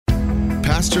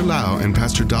Pastor Lau and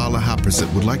Pastor Dala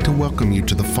Haprasit would like to welcome you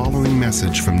to the following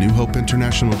message from New Hope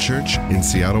International Church in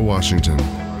Seattle, Washington.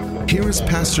 Here is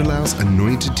Pastor Lau's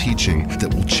anointed teaching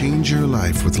that will change your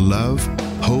life with love,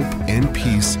 hope, and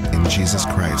peace in Jesus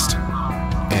Christ.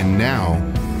 And now,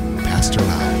 Pastor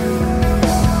Lau.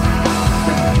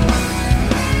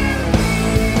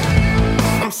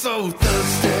 I'm so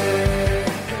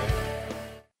thirsty.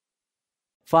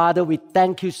 Father, we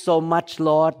thank you so much,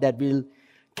 Lord, that we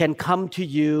can come to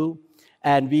you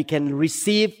and we can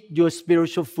receive your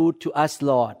spiritual food to us,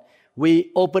 Lord. We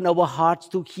open our hearts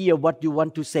to hear what you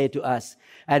want to say to us.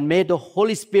 And may the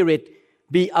Holy Spirit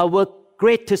be our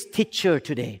greatest teacher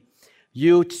today.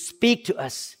 You speak to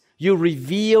us. You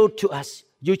reveal to us.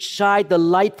 You shine the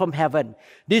light from heaven.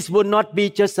 This will not be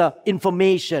just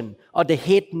information or the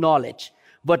head knowledge,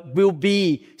 but will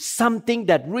be something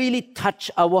that really touch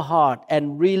our heart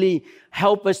and really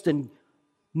help us and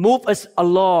move us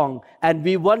along. And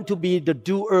we want to be the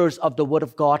doers of the Word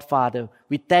of God, Father.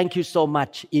 We thank you so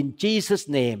much. In Jesus'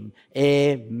 name,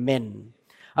 amen.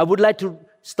 I would like to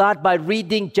start by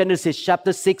reading Genesis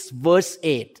chapter 6, verse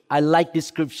 8. I like this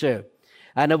scripture.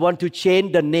 And I want to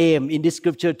change the name in this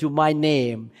scripture to my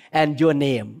name and your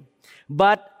name.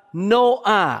 But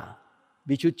Noah,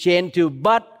 we should change to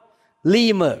but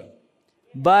Lemur,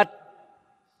 but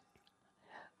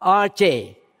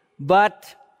RJ,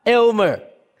 but Elmer,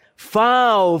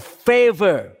 found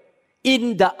favor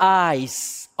in the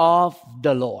eyes of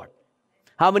the Lord.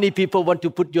 How many people want to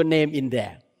put your name in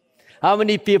there? How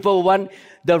many people want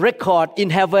the record in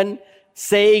heaven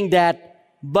saying that,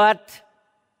 but ...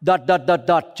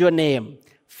 your name,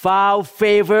 found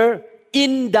favor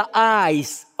in the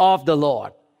eyes of the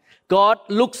Lord. God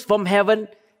looks from heaven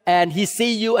and He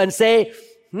see you and say,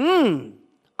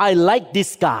 I like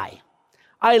this guy.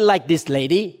 I like this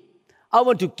lady. I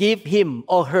want to give him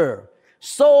or her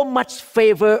so much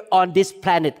favor on this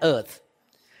planet Earth.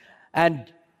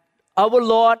 And our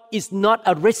Lord is not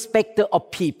a respecter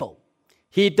of people.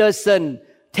 He doesn't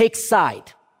take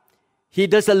side. He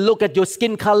doesn't look at your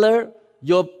skin color,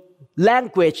 your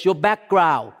language, your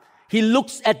background. He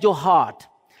looks at your heart.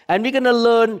 And we're going to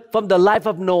learn from the life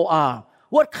of Noah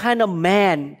what kind of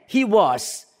man he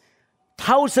was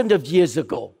thousands of years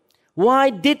ago. Why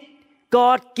did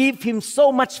God give him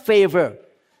so much favor?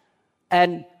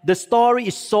 And the story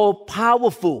is so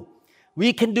powerful.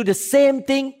 We can do the same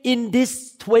thing in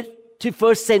this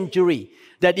 21st century.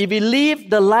 That if we live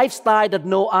the lifestyle that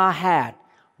Noah had,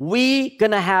 we're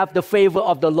going to have the favor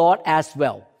of the Lord as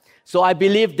well. So I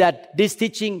believe that this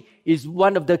teaching is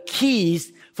one of the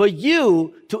keys for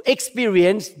you to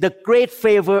experience the great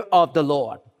favor of the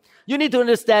Lord. You need to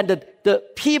understand that the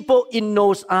people in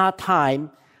Noah's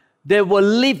time, they were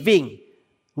living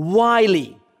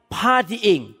wildly,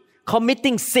 partying,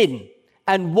 committing sin,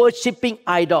 and worshiping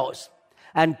idols.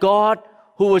 And God,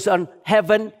 who was on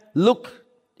heaven, looked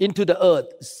into the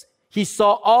earth. He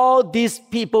saw all these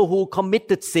people who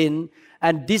committed sin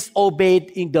and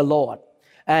disobeyed in the Lord.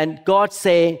 And God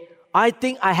said, I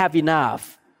think I have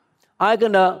enough. I'm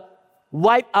going to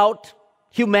wipe out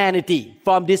humanity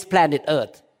from this planet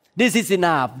Earth. This is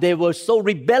enough. They were so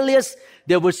rebellious.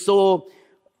 They were so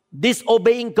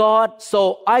disobeying God.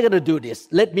 So I'm going to do this.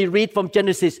 Let me read from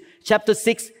Genesis chapter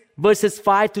 6, verses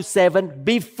 5 to 7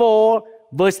 before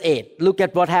verse 8. Look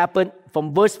at what happened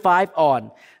from verse 5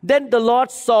 on. Then the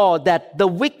Lord saw that the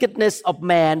wickedness of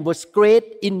man was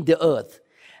great in the earth,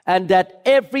 and that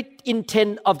every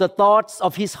intent of the thoughts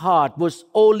of his heart was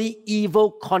only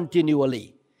evil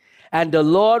continually. And the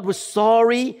Lord was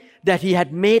sorry that he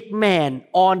had made man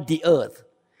on the earth,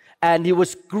 and he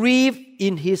was grieved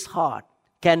in his heart.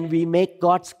 Can we make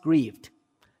God grieved?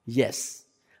 Yes.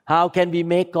 How can we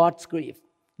make God grieved?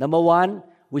 Number one,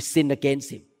 we sin against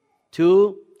him.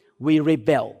 Two, we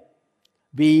rebel.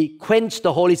 We quench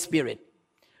the Holy Spirit.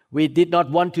 We did not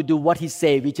want to do what he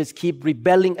said. We just keep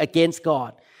rebelling against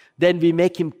God. Then we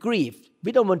make him grieve.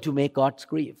 We don't want to make God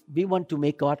grieve. We want to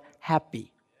make God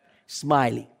happy,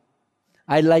 smiling.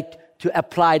 I like to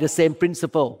apply the same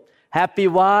principle. Happy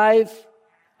wife,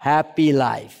 happy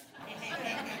life.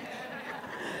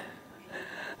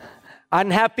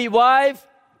 Unhappy wife,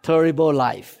 terrible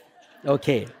life.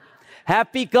 Okay.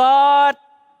 Happy God,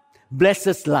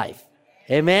 blessed life.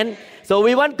 Amen. So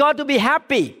we want God to be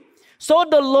happy. So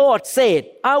the Lord said,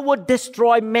 I will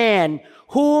destroy man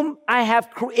whom I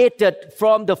have created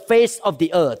from the face of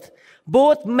the earth,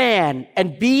 both man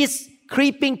and beast,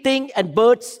 creeping thing and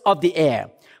birds of the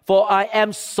air. For I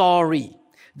am sorry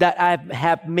that I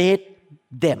have made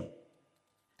them.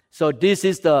 So this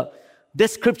is the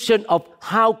description of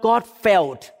how God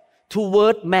felt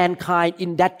toward mankind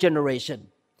in that generation.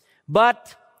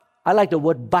 But I like the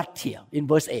word but here in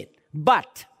verse 8.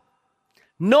 But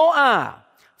Noah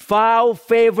found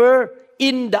favor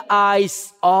in the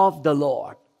eyes of the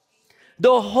Lord.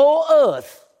 The whole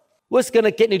earth was going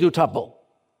to get into trouble.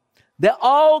 They're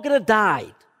all going to die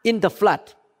in the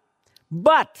flood.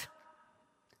 But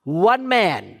one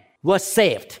man was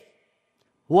saved.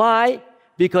 Why?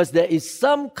 Because there is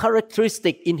some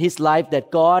characteristic in his life that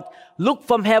God looked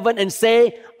from heaven and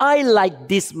say, I like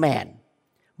this man.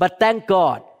 But thank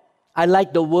God, I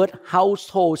like the word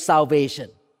household salvation.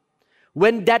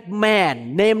 When that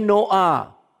man named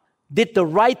Noah did the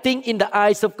right thing in the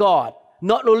eyes of God,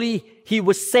 not only he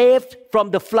was saved from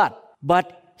the flood,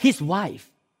 but his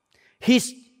wife,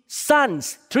 his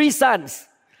sons, 3 sons,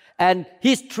 and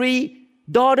his 3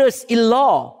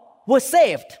 daughters-in-law were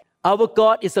saved. Our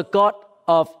God is a God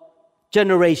of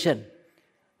generation.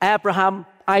 Abraham,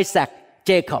 Isaac,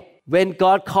 Jacob. When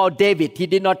God called David, he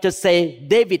did not just say,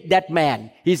 David, that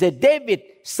man. He said, David,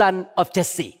 son of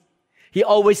Jesse. He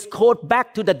always quote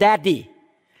back to the daddy.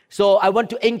 So I want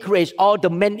to encourage all the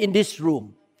men in this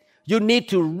room. You need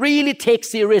to really take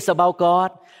serious about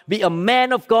God. Be a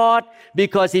man of God.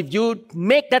 Because if you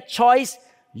make that choice,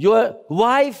 your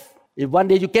wife, if one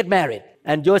day you get married,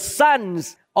 and your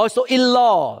sons, also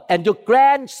in-law, and your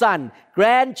grandson,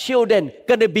 grandchildren,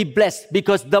 gonna be blessed.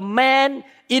 Because the man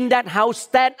in that house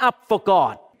stand up for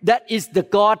God. That is the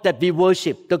God that we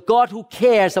worship. The God who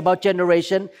cares about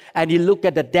generation. And he look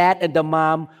at the dad and the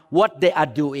mom, what they are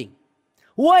doing.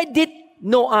 Why did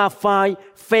Noah find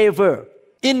favor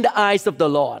in the eyes of the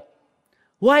Lord?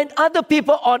 Why other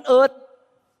people on earth,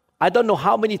 I don't know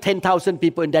how many 10,000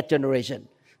 people in that generation,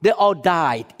 they all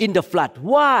died in the flood.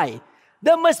 Why?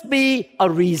 There must be a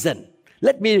reason.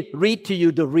 Let me read to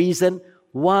you the reason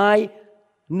why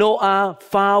Noah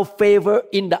found favor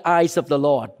in the eyes of the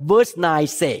Lord. Verse 9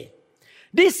 says,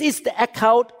 this is the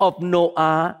account of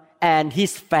Noah and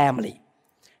his family.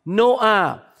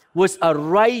 Noah was a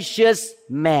righteous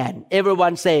man.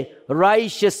 Everyone say,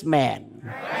 righteous man.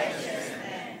 Righteous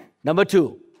man. Number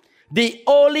 2, the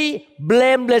only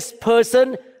blameless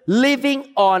person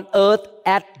living on earth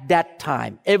at that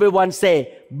time. Everyone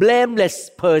say, blameless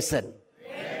person.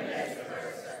 Blameless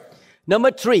person.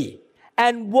 Number 3,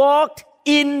 and walked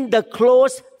in the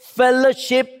close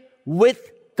fellowship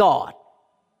with God.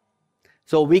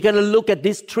 So we're going to look at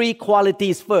these 3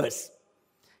 qualities first.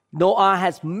 Noah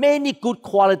has many good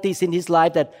qualities in his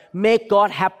life that make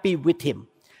God happy with him.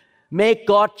 Make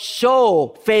God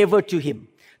show favor to him.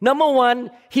 Number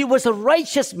 1, he was a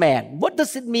righteous man. What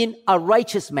does it mean, a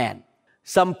righteous man?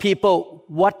 Some people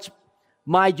watch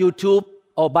my YouTube.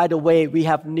 Oh, by the way, we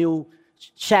have new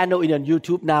channel in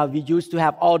YouTube now. We used to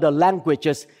have all the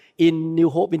languages in New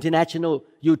Hope International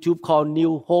YouTube called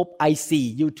New Hope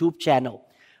IC YouTube channel.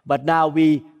 But now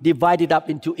we divide it up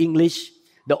into English.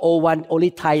 The old one only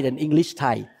Thai and English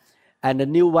Thai. And the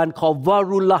new one called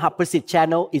Varun Lahaprasit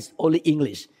channel is only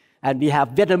English. And we have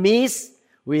Vietnamese.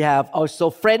 We have also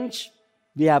French.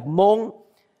 We have Hmong,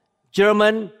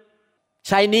 German,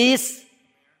 Chinese,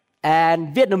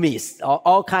 and Vietnamese.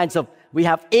 All kinds of, we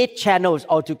have 8 channels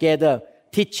altogether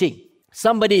teaching.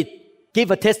 Somebody give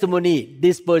a testimony.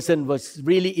 This person was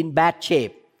really in bad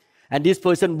shape. And this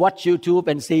person watch YouTube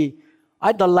and say,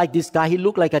 I don't like this guy. He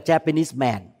looked like a Japanese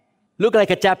man. Looked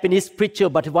like a Japanese preacher,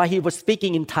 but why he was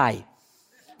speaking in Thai?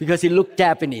 Because he looked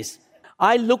Japanese.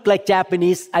 I look like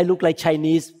Japanese, I look like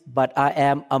Chinese, but I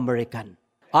am American.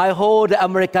 I hold the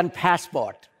American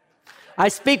passport. I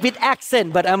speak with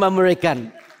accent, but I'm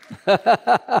American.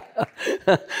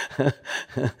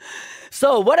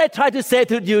 So what I try to say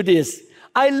to you is,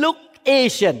 I look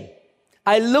Asian,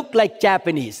 I look like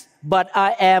Japanese, but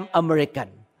I am American.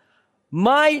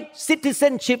 My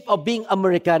citizenship of being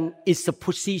American is a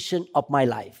position of my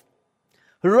life.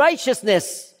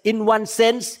 Righteousness, in one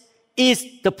sense, is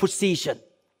the position.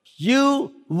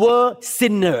 You were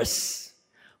sinners.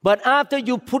 But after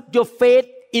you put your faith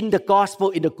in the gospel,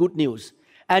 in the good news,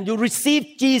 and you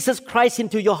receive Jesus Christ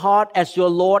into your heart as your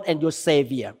Lord and your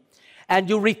Savior, and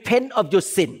you repent of your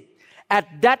sin,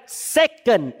 at that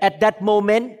second, at that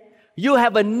moment, you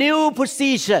have a new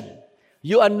position.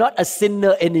 You are not a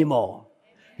sinner anymore.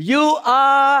 You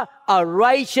are a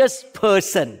righteous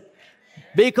person.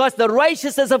 Because the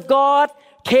righteousness of God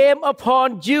came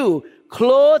upon you,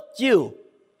 clothed you.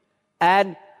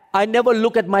 And I never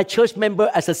look at my church member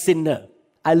as a sinner.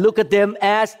 I look at them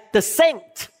as the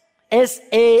saint.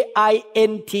 S-A-I-N-T-S.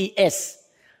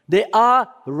 They are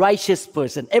righteous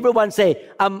person. Everyone say,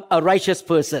 I'm a righteous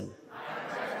person.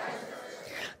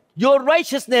 Your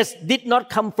righteousness did not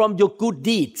come from your good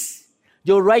deeds.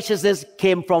 Your righteousness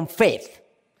came from faith.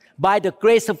 By the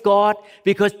grace of God,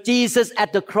 because Jesus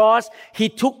at the cross, He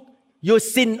took your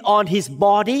sin on his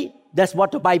body. That's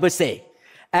what the Bible says.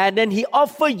 And then he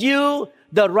offered you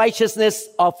the righteousness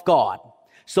of God.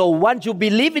 So once you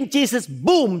believe in Jesus,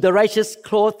 boom, the righteous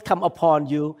cloth come upon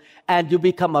you and you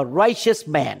become a righteous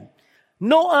man.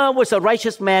 Noah was a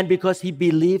righteous man because he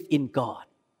believed in God.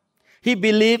 He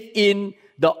believed in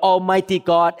the Almighty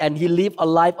God and he lived a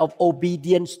life of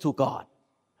obedience to God.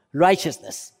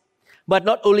 Righteousness. But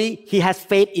not only he has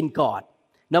faith in God.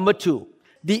 Number two,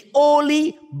 the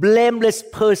only blameless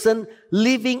person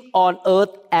living on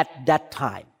earth at that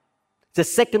time. The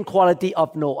second quality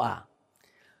of Noah.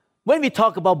 When we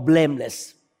talk about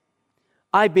blameless,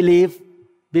 I believe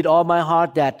with all my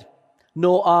heart that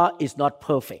Noah is not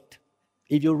perfect.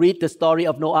 If you read the story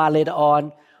of Noah later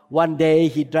on, one day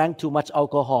he drank too much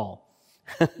alcohol.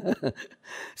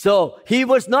 So he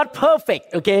was not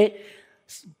perfect, okay?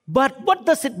 But what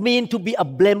does it mean to be a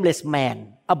blameless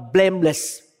man, a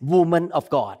blameless woman of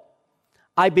God?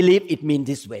 I believe it means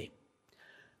this way.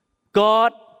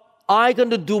 God, I'm going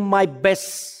to do my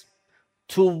best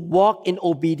to walk in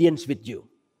obedience with you.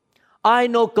 I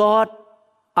know, God,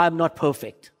 I'm not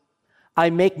perfect. I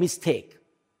make mistake.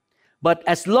 But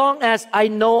as long as I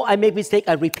know I make mistake,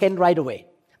 I repent right away.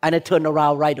 And I turn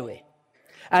around right away.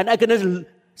 And I'm going to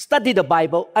study the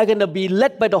Bible. I'm going to be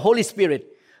led by the Holy Spirit.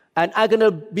 And I'm going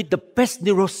to be the best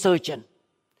neurosurgeon.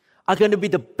 I'm going to be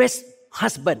the best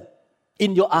husband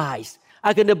in your eyes.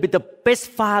 I'm going to be the best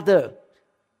father.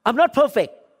 I'm not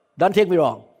perfect. Don't take me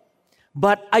wrong.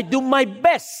 But I do my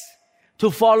best to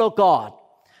follow God.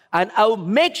 And I'll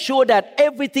make sure that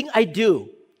everything I do,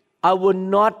 I will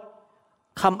not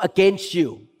come against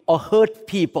you or hurt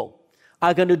people.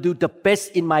 I'm going to do the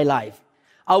best in my life.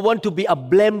 I want to be a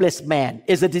blameless man.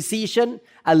 It's a decision.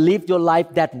 I live your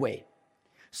life that way.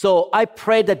 So I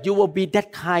pray that you will be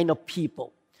that kind of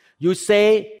people. You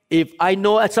say, if I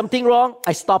know something wrong,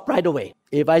 I stop right away.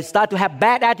 If I start to have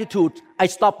bad attitude, I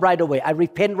stop right away. I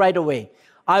repent right away.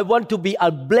 I want to be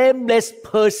a blameless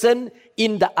person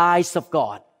in the eyes of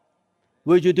God.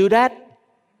 Will you do that?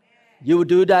 You will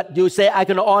do that. You say, I'm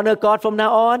going to honor God from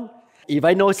now on. If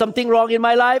I know something wrong in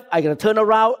my life, I'm going to turn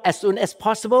around as soon as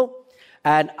possible.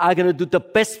 And I'm going to do the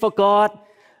best for God.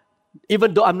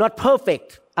 Even though I'm not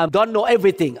perfect, I don't know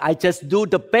everything. I just do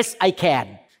the best I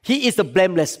can. He is a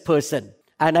blameless person.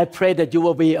 And I pray that you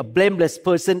will be a blameless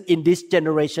person in this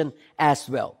generation as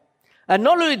well. And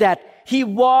not only that, he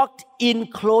walked in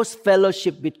close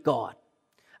fellowship with God.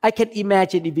 I can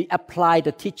imagine if we apply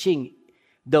the teaching,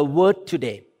 the word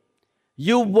today.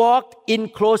 You walked in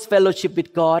close fellowship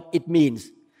with God, it means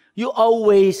you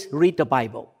always read the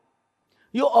Bible.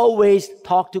 You always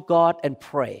talk to God and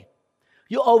pray.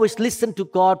 You always listen to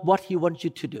God, what He wants you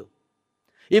to do.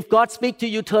 If God speaks to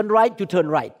you, turn right, you turn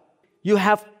right. You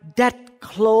have that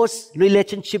close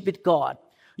relationship with God.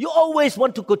 You always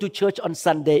want to go to church on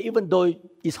Sunday, even though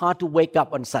it's hard to wake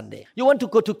up on Sunday. You want to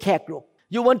go to care group.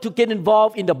 You want to get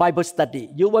involved in the Bible study.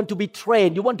 You want to be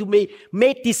trained. You want to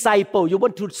make disciples. You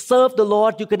want to serve the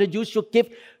Lord. You're going to use your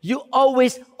gift. You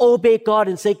always obey God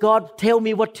and say, God, tell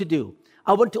me what to do.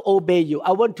 I want to obey you.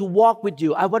 I want to walk with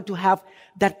you. I want to have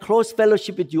that close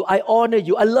fellowship with you. I honor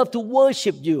you. I love to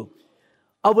worship you.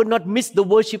 I will not miss the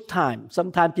worship time.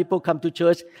 Sometimes people come to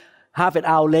church half an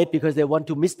hour late because they want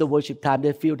to miss the worship time.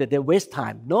 They feel that they waste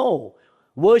time. No.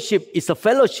 Worship is a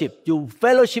fellowship. You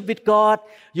fellowship with God.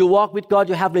 You walk with God.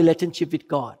 You have relationship with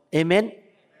God. Amen?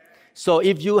 So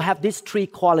if you have these three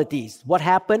qualities, what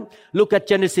happened? Look at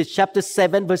Genesis chapter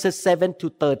 7, verses 7 to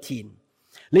 13.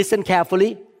 Listen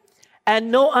carefully.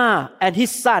 And Noah and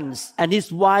his sons and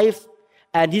his wife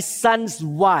and his son's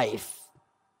wife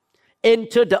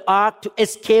entered the ark to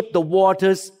escape the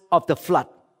waters of the flood.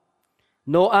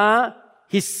 Noah,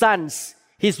 his sons,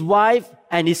 his wife,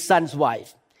 and his son's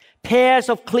wife. Pairs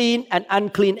of clean and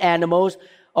unclean animals,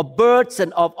 of birds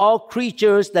and of all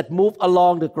creatures that move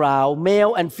along the ground,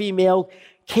 male and female,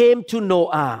 came to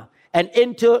Noah and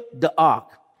entered the ark.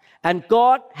 And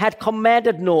God had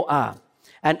commanded Noah.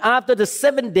 And after the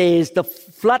 7 days, the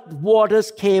flood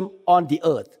waters came on the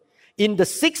earth. In the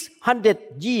 600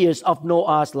 years of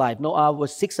Noah's life, Noah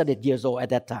was 600 years old at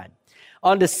that time.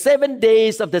 On the 7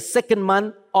 days of the second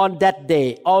month, on that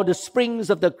day, all the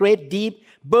springs of the great deep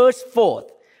burst forth,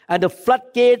 and the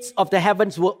floodgates of the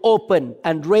heavens were opened,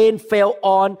 and rain fell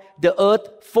on the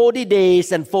earth 40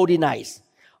 days and 40 nights.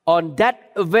 On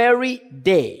that very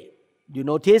day, you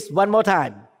notice one more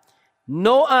time,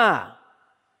 Noah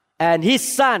and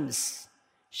his sons,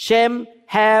 Shem,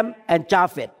 Ham, and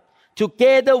Japheth,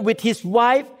 together with his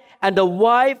wife and the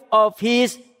wife of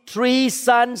his 3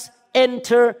 sons,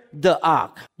 enter the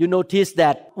ark. You notice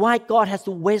that why God has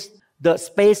to waste the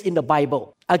space in the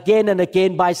Bible again and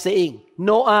again by saying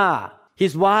Noah,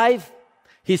 his wife,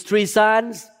 his 3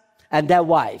 sons, and their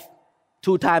wife.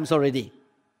 2 times already.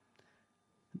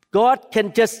 God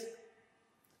can just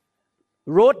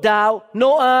wrote down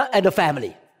Noah and the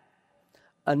family.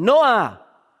 Noah,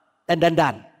 and then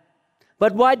done.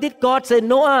 But why did God say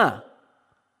Noah,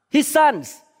 his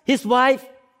sons, his wife,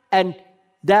 and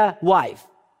their wife?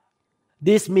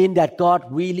 This means that God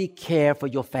really cares for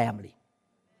your family.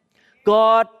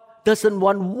 God doesn't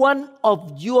want one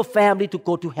of your family to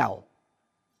go to hell.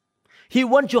 He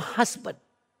wants your husband.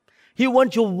 He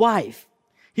wants your wife.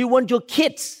 He wants your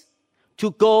kids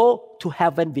to go to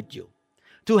heaven with you,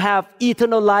 to have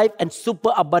eternal life and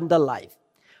super abundant life.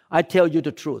 I tell you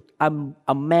the truth. I'm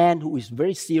a man who is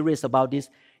very serious about this,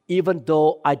 even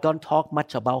though I don't talk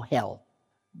much about hell,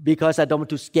 because I don't want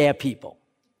to scare people.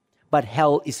 But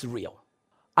hell is real.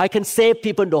 I can save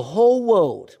people in the whole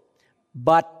world,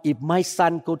 but if my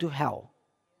son goes to hell,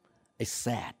 it's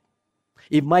sad.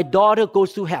 If my daughter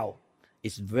goes to hell,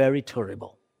 it's very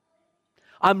terrible.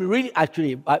 I'm really,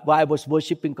 actually, while I was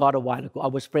worshiping God a while ago, I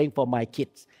was praying for my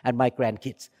kids and my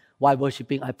grandkids. While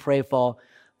worshiping, I pray for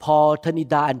Paul,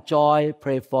 Tanida, and Joy,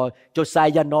 pray for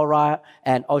Josiah, Nora,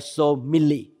 and also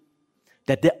Millie,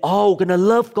 that they're all going to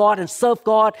love God and serve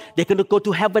God. They're going to go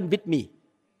to heaven with me.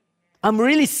 I'm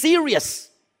really serious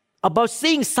about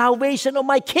seeing salvation of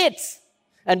my kids.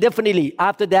 And definitely,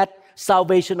 after that,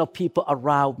 salvation of people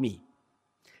around me.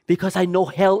 Because I know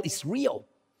hell is real.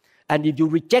 And if you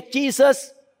reject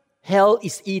Jesus, hell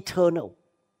is eternal.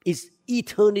 It's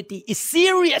eternity. It's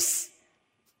serious.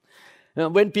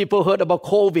 When people heard about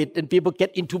COVID and people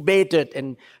get intubated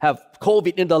and have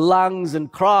COVID in the lungs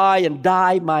and cry and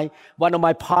die, one of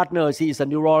my partners, he is a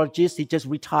neurologist. He just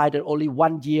retired in only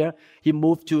 1 year. He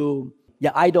moved to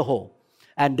Idaho.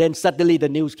 And then suddenly the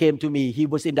news came to me. He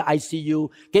was in the ICU,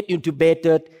 get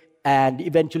intubated, and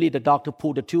eventually the doctor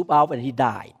pulled the tube out and he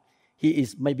died. He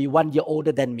is maybe 1 year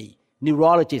older than me,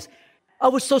 neurologist. I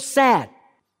was so sad.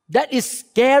 That is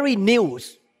scary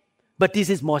news. But this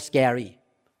is more scary.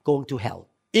 Going to hell.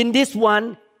 In this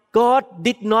one, God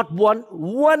did not want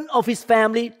one of his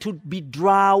family to be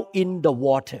drowned in the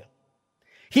water.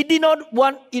 He did not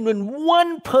want even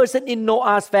one person in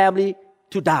Noah's family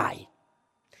to die.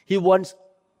 He wants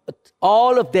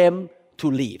all of them to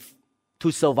live,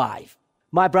 to survive.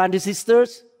 My brothers and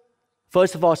sisters,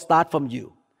 first of all, start from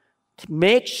you.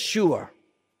 Make sure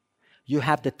you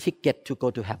have the ticket to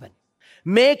go to heaven.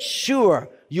 Make sure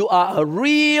you are a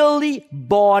really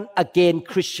born-again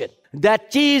Christian.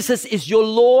 That Jesus is your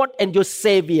Lord and your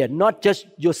Savior, not just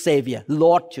your Savior,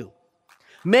 Lord too.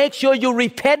 Make sure you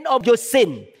repent of your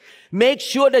sin. Make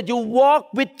sure that you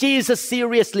walk with Jesus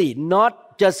seriously,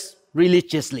 not just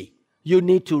religiously. You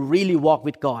need to really walk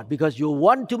with God because you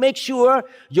want to make sure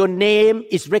your name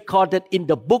is recorded in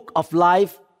the book of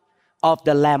life of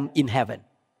the Lamb in heaven.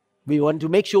 We want to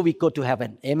make sure we go to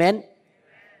heaven. Amen?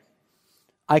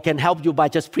 I can help you by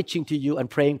just preaching to you and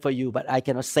praying for you, but I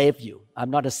cannot save you. I'm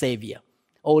not a savior.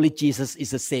 Only Jesus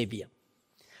is a savior.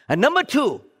 And number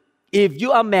 2, if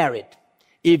you are married,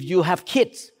 if you have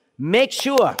kids, make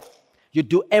sure you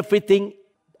do everything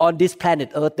on this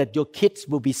planet Earth that your kids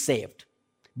will be saved.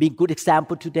 Being good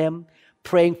example to them,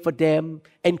 praying for them,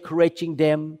 encouraging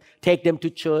them, take them to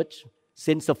church.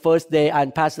 Since the first day, I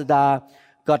and Pastor Da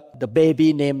got the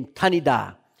baby named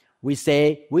Tanida. We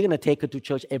say, we're going to take her to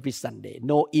church every Sunday.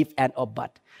 No if, and, or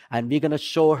but. And we're going to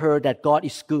show her that God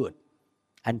is good.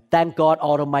 And thank God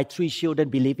all of my 3 children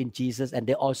believe in Jesus and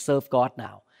they all serve God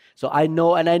now. So I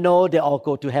know they all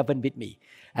go to heaven with me.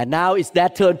 And now it's their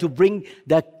turn to bring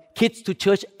the kids to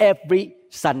church every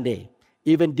Sunday.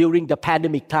 Even during the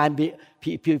pandemic time,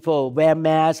 people wear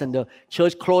masks and the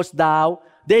church closed down.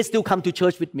 They still come to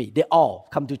church with me. They all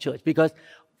come to church because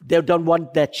they don't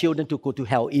want their children to go to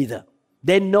hell either.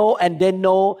 They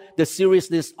know the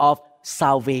seriousness of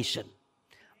salvation,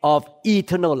 of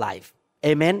eternal life.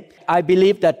 Amen. I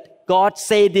believe that God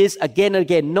said this again and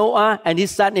again. Noah and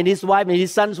his son and his wife and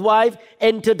his son's wife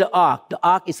entered the ark. The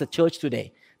ark is a church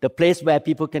today, the place where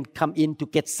people can come in to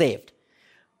get saved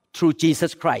through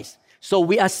Jesus Christ. So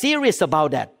we are serious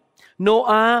about that.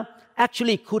 Noah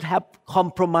actually could have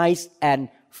compromised and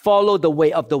followed the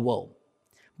way of the world.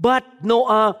 But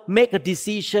Noah made a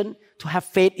decision to have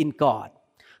faith in God,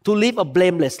 to live a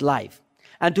blameless life,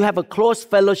 and to have a close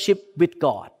fellowship with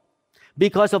God.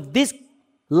 Because of this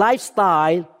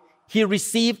lifestyle, he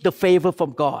received the favor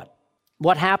from God.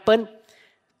 What happened?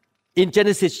 In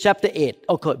Genesis chapter 8.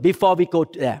 Okay, before we go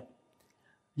there,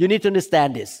 you need to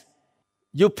understand this.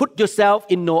 You put yourself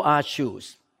in Noah's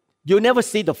shoes. You never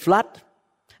see the flood,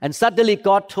 and suddenly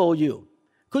God told you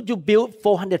Could you build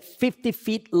 450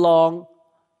 feet long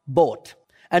boat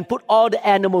and put all the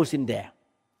animals in there?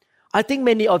 I think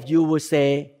many of you will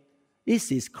say,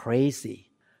 this is crazy.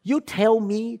 You tell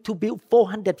me to build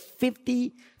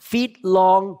 450 feet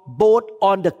long boat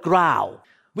on the ground.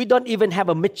 We don't even have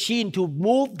a machine to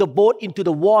move the boat into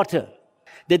the water.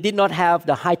 They did not have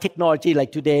the high technology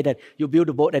like today that you build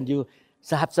a boat and you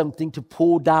have something to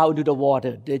pull down into the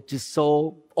water. They're just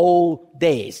so old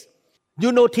days.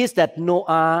 You notice that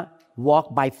Noah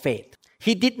walked by faith.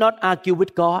 He did not argue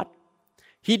with God.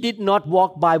 He did not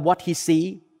walk by what he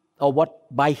see or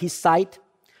what by his sight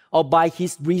or by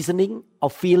his reasoning or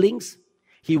feelings.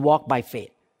 He walked by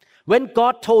faith. When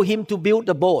God told him to build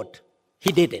the boat,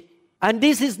 he did it. And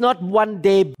this is not one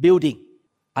day building.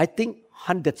 I think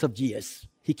hundreds of years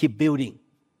he keep building.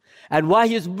 And while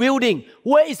he's building,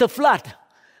 where is the flood?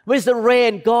 Where's the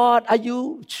rain? God, are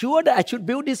you sure that I should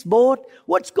build this boat?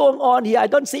 What's going on here? I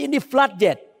don't see any flood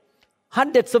yet.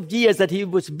 Hundreds of years that he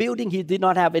was building, he did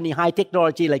not have any high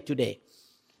technology like today.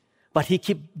 But he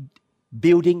kept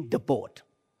building the boat.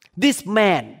 This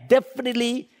man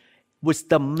definitely was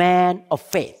the man of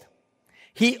faith.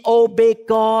 He obeyed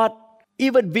God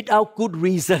even without good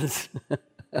reasons.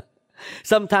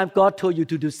 Sometimes God told you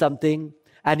to do something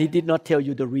and He did not tell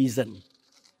you the reason.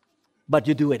 But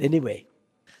you do it anyway.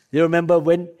 You remember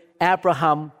when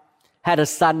Abraham had a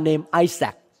son named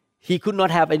Isaac. He could not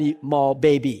have any more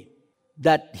baby.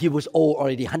 That he was old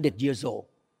already, 100 years old.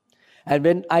 And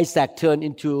when Isaac turned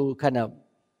into kind of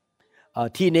a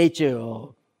teenager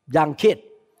or young kid,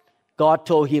 God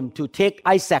told him to take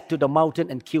Isaac to the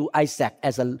mountain and kill Isaac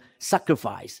as a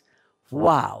sacrifice.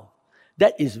 Wow,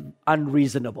 that is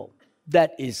unreasonable.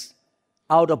 That is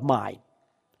out of mind.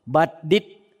 But did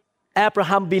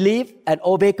Abraham believe and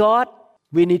obey God?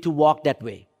 We need to walk that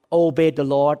way. Obey the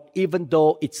Lord even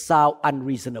though it sounds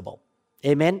unreasonable.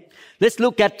 Amen. Let's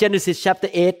look at Genesis chapter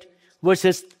 8,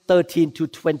 verses 13 to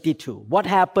 22. What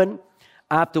happened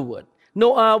afterward?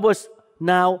 Noah was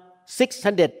now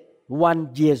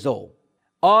 601 years old.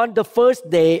 On the first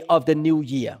day of the new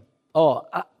year.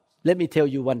 Let me tell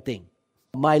you one thing.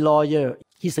 My lawyer,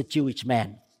 he's a Jewish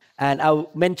man. And I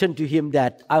mentioned to him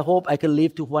that I hope I can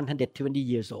live to 120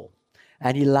 years old.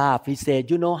 And he laughed. He said,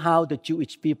 you know how the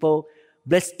Jewish people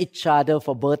bless each other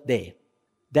for birthday?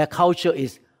 Their culture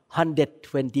is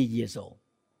 120 years old.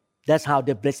 That's how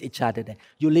they bless each other.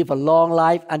 You live a long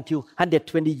life until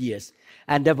 120 years.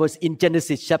 And that was in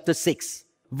Genesis chapter 6,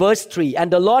 verse 3.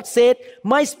 And the Lord said,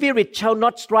 my spirit shall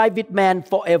not strive with man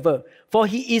forever, for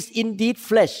he is indeed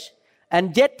flesh,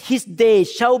 and yet his days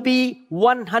shall be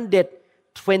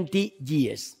 120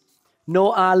 years.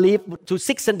 Noah lived to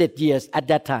 600 years at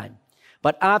that time.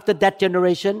 But after that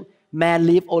generation, man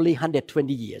lived only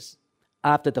 120 years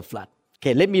after the flood.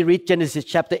 Okay, let me read Genesis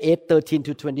chapter 8, 13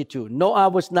 to 22. Noah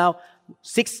was now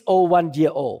 601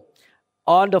 years old.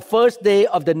 On the first day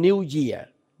of the new year,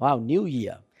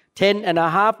 10 and a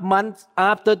half months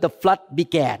after the flood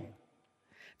began,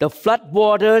 the flood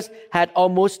waters had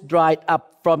almost dried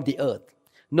up from the earth.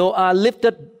 Noah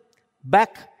lifted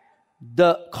back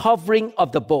the covering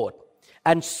of the boat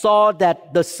and saw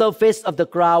that the surface of the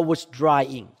ground was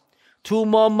drying. 2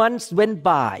 more months went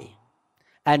by,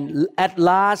 and at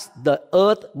last the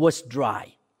earth was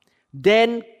dry.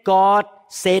 Then God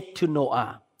said to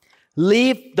Noah,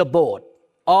 leave the boat,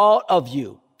 all of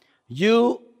you.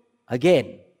 You,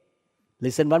 again,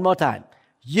 listen one more time.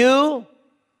 You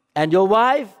and your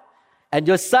wife and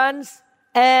your sons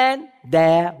and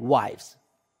their wives.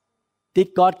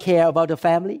 Did God care about the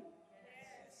family?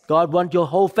 God wants your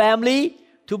whole family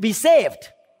to be saved.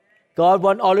 God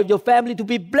wants all of your family to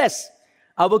be blessed.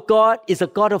 Our God is a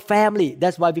God of family.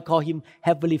 That's why we call Him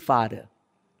Heavenly Father.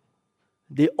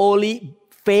 The only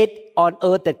faith on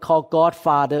earth that call God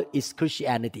Father is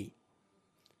Christianity.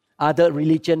 Other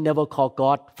religion never call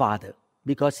God Father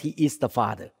because He is the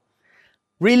Father.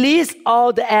 Release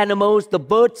all the animals, the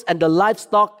birds and the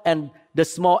livestock and the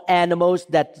small animals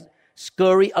that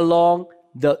scurry along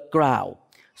the ground,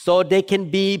 so they can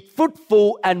be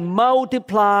fruitful and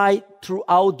multiply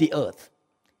throughout the earth.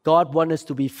 God wants us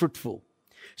to be fruitful.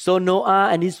 So Noah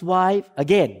and his wife,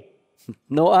 again,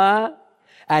 Noah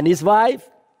and his wife,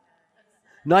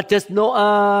 not just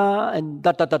Noah and ...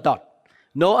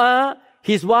 Noah,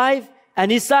 his wife,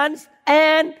 and his sons,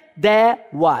 and their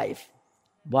wife.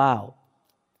 Wow.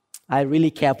 I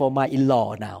really care for my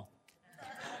in-law now.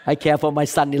 I care for my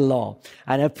son-in-law.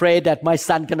 And I pray that my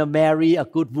son gonna marry a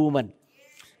good woman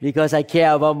because I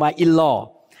care about my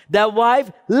in-law. Their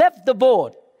wife left the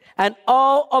boat, and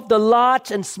all of the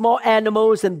large and small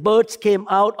animals and birds came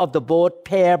out of the boat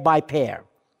pair by pair.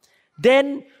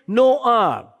 Then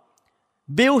Noah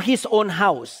build his own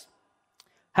house,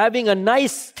 having a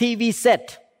nice TV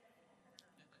set,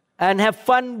 and have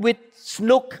fun with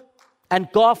snook and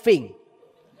golfing.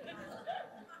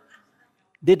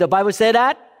 Did the Bible say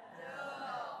that?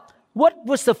 No. What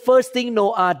was the first thing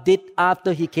Noah did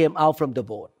after he came out from the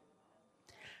boat?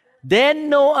 Then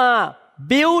Noah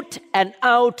built an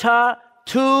altar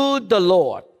to the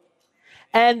Lord.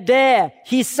 And there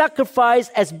he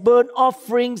sacrificed as burnt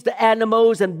offerings the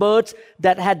animals and birds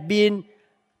that had been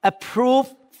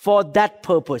approved for that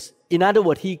purpose. In other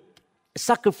words, he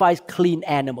sacrificed clean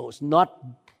animals, not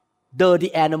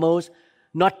dirty animals,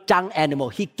 not junk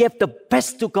animals. He gave the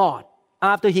best to God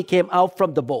after he came out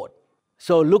from the boat.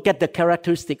 So look at the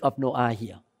characteristic of Noah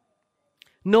here.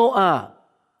 Noah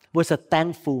was a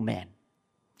thankful man.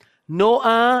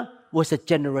 Noah was a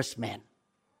generous man.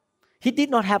 He did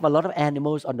not have a lot of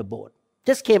animals on the boat.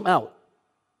 Just came out.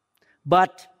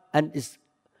 And it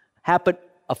happened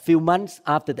a few months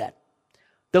after that.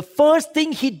 The first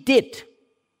thing he did,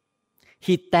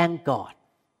 he thanked God.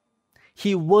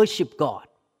 He worshiped God.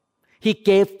 He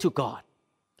gave to God.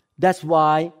 That's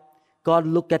why God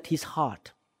looked at his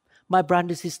heart. My brother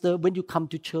and sister, when you come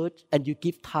to church and you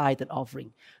give tithe and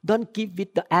offering, don't give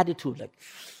with the attitude like,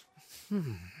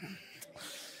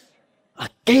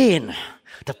 again,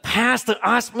 the pastor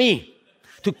asked me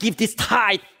to give this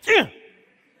tithe.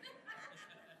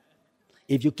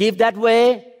 If you give that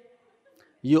way,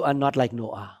 you are not like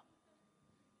Noah.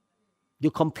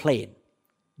 You complain.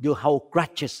 You hold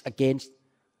grudges against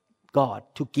God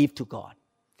to give to God.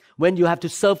 When you have to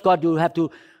serve God, you have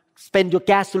to spend your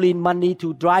gasoline money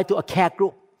to drive to a care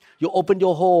group. You open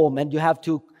your home and you have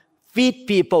to feed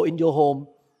people in your home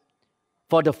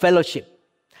for the fellowship.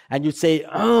 And you say,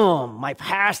 oh, my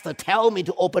pastor tell me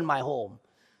to open my home.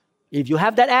 If you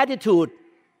have that attitude,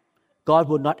 God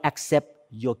will not accept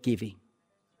your giving,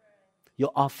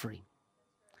 your offering.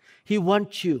 He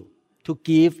wants you to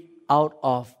give out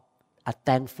of a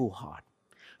thankful heart.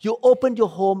 You open your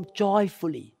home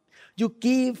joyfully. You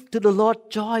give to the Lord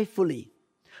joyfully.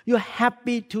 You're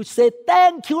happy to say,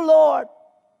 thank you, Lord,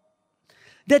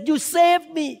 that you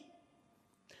saved me.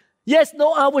 Yes,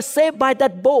 Noah was saved by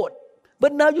that boat.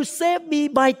 But now you saved me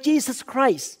by Jesus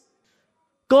Christ.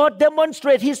 God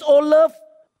demonstrated his own love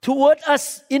toward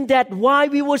us in that while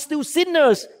we were still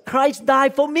sinners, Christ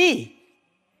died for me.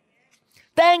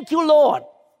 Thank you, Lord.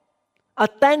 A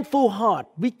thankful heart.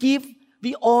 We give,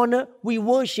 we honor, we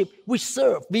worship, we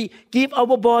serve. We give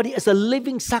our body as a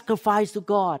living sacrifice to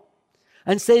God.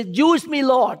 And say, use me,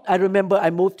 Lord. I remember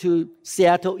I moved to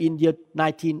Seattle, India,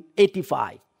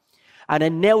 1985. And I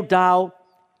knelt down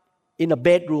in a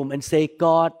bedroom and say,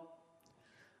 God,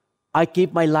 I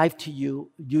give my life to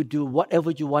you. You do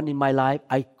whatever you want in my life.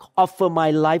 I offer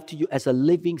my life to you as a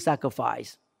living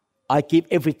sacrifice. I give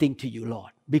everything to you,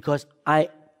 Lord, because I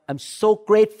am so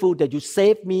grateful that you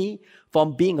saved me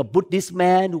from being a Buddhist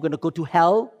man who's going to go to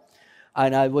hell.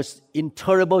 And I was in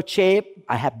terrible shape.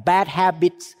 I had bad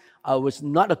habits. I was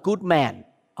not a good man.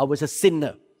 I was a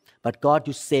sinner. But God,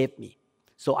 you saved me.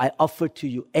 So I offer to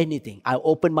you anything. I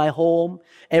open my home.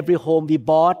 Every home we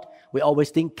bought, we always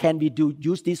think, can we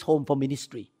use this home for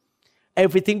ministry?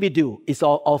 Everything we do is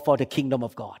all for the kingdom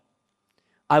of God.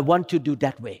 I want to do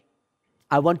that way.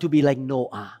 I want to be like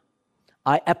Noah.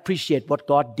 I appreciate what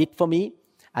God did for me,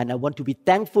 and I want to be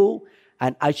thankful,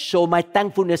 and I show my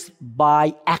thankfulness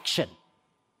by action,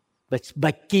 but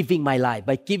by giving my life,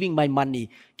 by giving my money,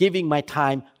 giving my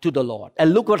time to the Lord.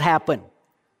 And look what happened.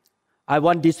 I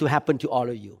want this to happen to all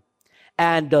of you.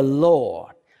 And the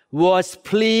Lord was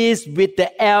pleased with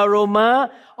the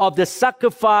aroma of the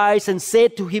sacrifice and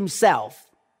said to himself,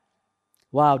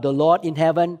 wow, the Lord in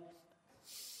heaven,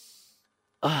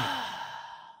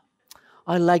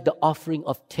 I like the offering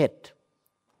of Ted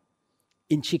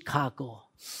in Chicago.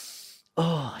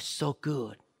 Oh, so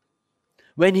good.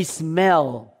 When he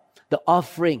smelled the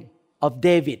offering of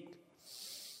David,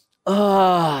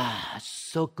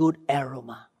 so good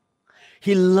aroma.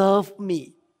 He loved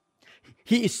me.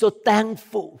 He is so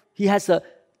thankful. He has a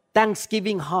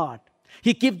thanksgiving heart.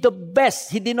 He gives the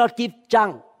best. He did not give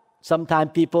junk.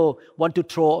 Sometimes people want to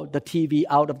throw the TV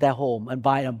out of their home and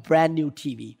buy a brand new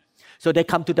TV. So they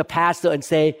come to the pastor and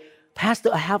say,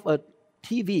 Pastor, I have a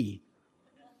TV.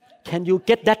 Can you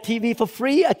get that TV for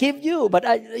free? I give you. But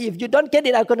if you don't get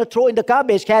it, I'm going to throw in the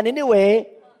garbage can anyway.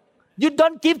 You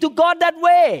don't give to God that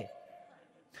way.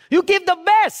 You give the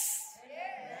best.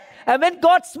 And when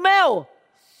God smells,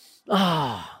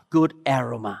 good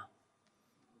aroma,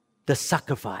 the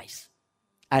sacrifice.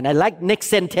 And I like next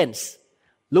sentence.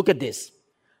 Look at this.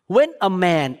 When a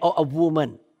man or a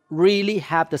woman really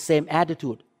have the same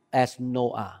attitude as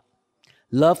Noah,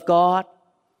 love God,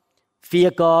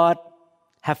 fear God,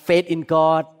 have faith in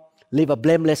God, live a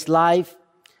blameless life,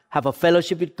 have a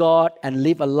fellowship with God, and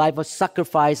live a life of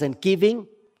sacrifice and giving,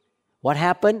 what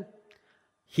happened?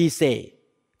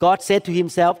 God said to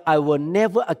himself, I will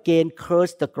never again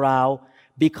curse the ground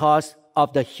because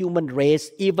of the human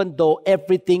race, even though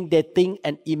everything they think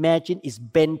and imagine is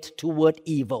bent toward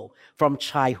evil from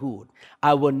childhood.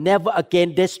 I will never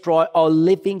again destroy all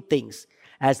living things.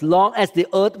 As long as the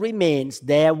earth remains,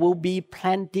 there will be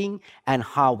planting and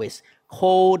harvest,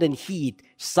 cold and heat,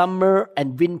 summer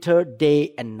and winter,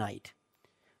 day and night.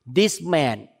 This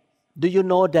man, do you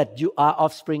know that you are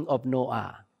offspring of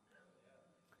Noah?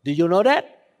 Do you know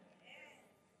that?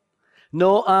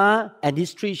 Noah and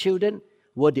his 3 children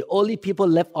were the only people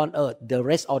left on earth. The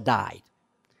rest all died.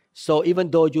 So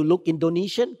even though you look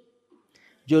Indonesian,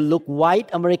 you look white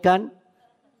American,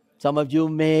 some of you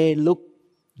may look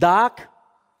dark,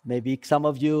 maybe some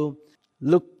of you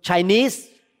look Chinese,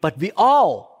 but we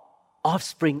all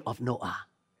offspring of Noah.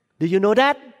 Do you know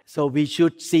that? So we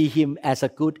should see him as a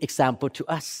good example to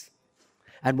us.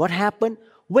 And what happened?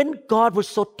 When God was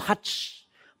so touched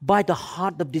by the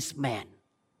heart of this man,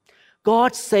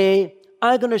 God said,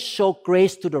 I'm going to show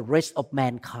grace to the rest of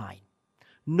mankind.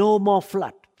 No more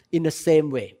flood. In the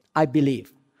same way, I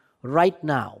believe right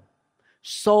now,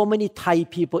 so many Thai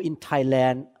people in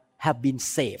Thailand have been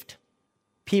saved.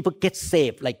 People get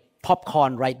saved like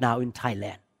popcorn right now in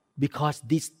Thailand because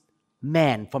this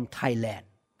man from Thailand,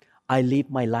 I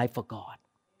live my life for God.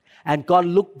 And God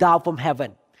looked down from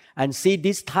heaven and see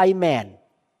this Thai man.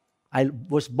 I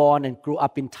was born and grew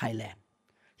up in Thailand.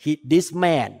 This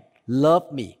man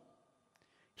loved me.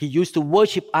 He used to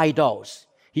worship idols.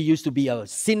 He used to be a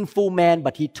sinful man,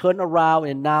 but he turned around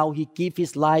and now he gave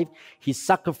his life. He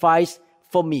sacrificed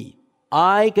for me.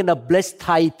 I'm going to bless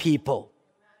Thai people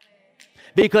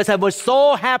because I was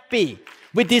so happy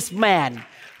with this man.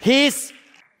 His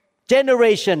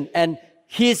generation and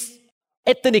his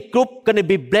ethnic group going to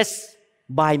be blessed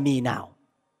by me now.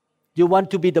 You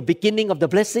want to be the beginning of the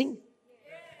blessing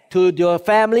to your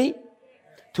family,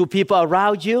 to people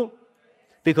around you,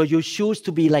 because you choose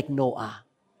to be like Noah.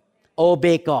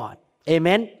 Obey God.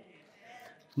 Amen?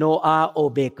 Noah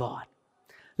obey God.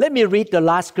 Let me read the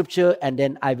last scripture and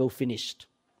then I will finish.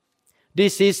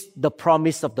 This is the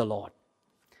promise of the Lord.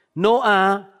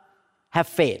 Noah had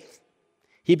faith.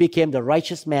 He became the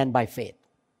righteous man by faith.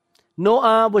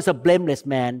 Noah was a blameless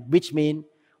man, which means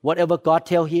whatever God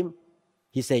tell him,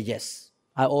 he said, yes,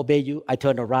 I obey you. I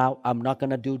turn around. I'm not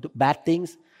going to do bad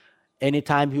things.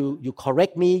 Anytime you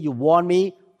correct me, you warn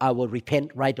me, I will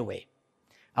repent right away.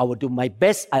 I will do my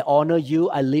best. I honor you.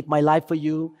 I live my life for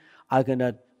you. I'm going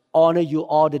to honor you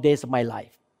all the days of my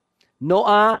life.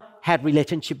 Noah had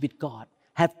relationship with God,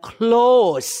 had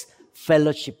close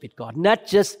fellowship with God, not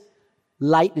just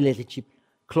light relationship,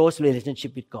 close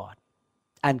relationship with God.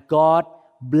 And God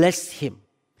blessed him,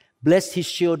 blessed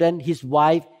his children, his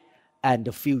wife, and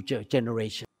the future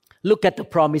generation. Look at the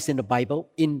promise in the Bible.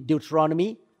 In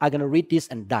Deuteronomy, I'm going to read this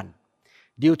and done.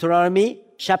 Deuteronomy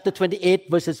chapter 28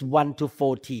 verses 1 to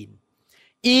 14.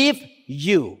 If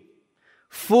you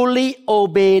fully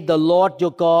obey the Lord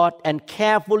your God and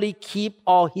carefully keep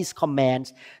all his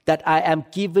commands that I am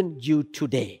giving you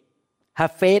today,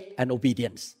 have faith and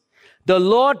obedience, the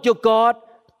Lord your God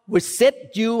will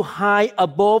set you high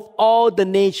above all the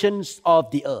nations of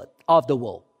the earth, of the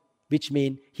world, which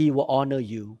means he will honor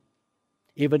you.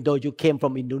 Even though you came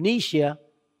from Indonesia,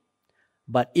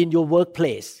 but in your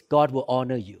workplace, God will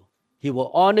honor you. He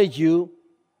will honor you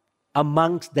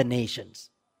amongst the nations.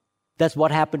 That's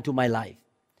what happened to my life.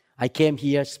 I came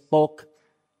here, spoke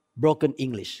broken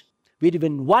English.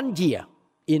 Within 1 year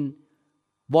in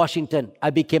Washington,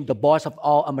 I became the boss of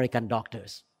all American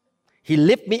doctors. He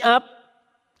lifted me up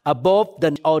above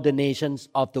all the nations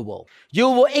of the world. You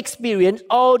will experience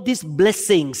all these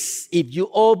blessings if you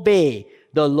obey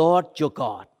the Lord your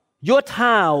God. Your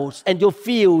towns and your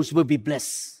fields will be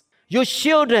blessed. Your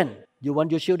children, you want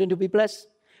your children to be blessed?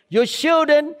 Your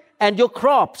children and your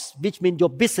crops, which means your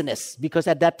business, because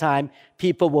at that time,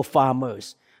 people were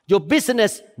farmers. Your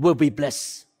business will be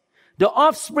blessed. The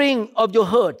offspring of your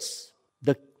herds,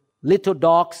 the little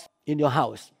dogs in your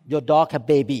house, your dog have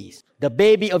babies. The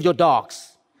baby of your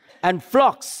dogs and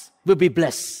flocks will be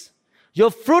blessed. Your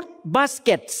fruit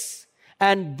baskets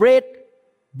and bread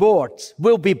boards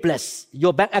will be blessed.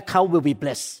 Your bank account will be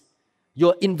blessed.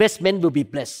 Your investment will be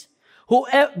blessed.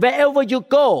 Wherever you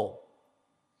go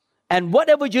and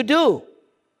whatever you do,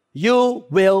 you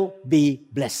will be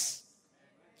blessed.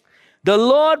 The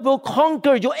Lord will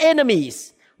conquer your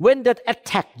enemies when they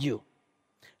attack you.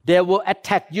 They will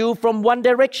attack you from one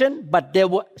direction, but they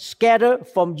will scatter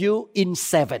from you in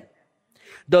 7.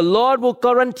 The Lord will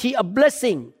guarantee a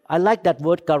blessing. I like that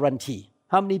word guarantee.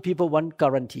 How many people want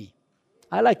guarantee?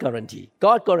 I like guarantee.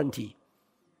 God guarantee.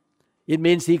 It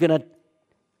means He's going to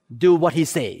do what He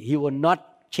say. He will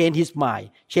not change His mind,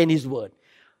 change His word.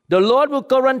 The Lord will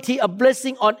guarantee a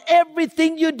blessing on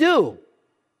everything you do.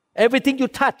 Everything you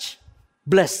touch,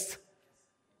 blessed,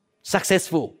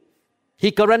 successful.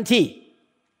 He guarantee.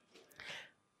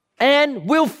 And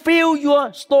will fill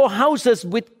your storehouses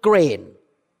with grain.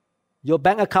 Your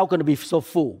bank account going to be so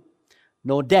full.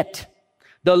 No debt.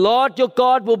 The Lord your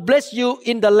God will bless you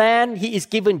in the land He is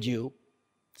giving you.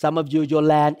 Some of you, your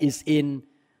land is in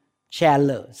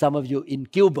Chandler. Some of you in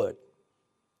Gilbert.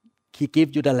 He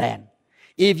gives you the land.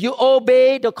 If you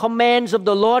obey the commands of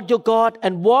the Lord your God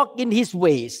and walk in His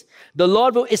ways, the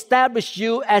Lord will establish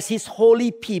you as His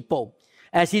holy people,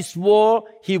 as He swore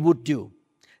He would do.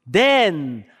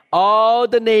 Then all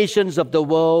the nations of the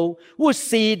world will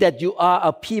see that you are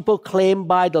a people claimed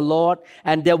by the Lord,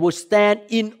 and they will stand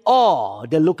in awe.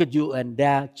 They look at you and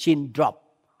their chin drop.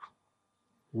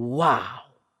 Wow.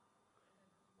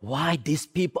 Why these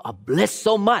people are blessed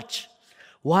so much?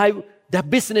 Why their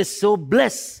business is so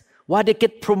blessed? Why they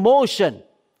get promotion?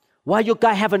 Why you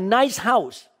guys have a nice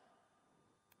house?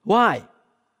 Why?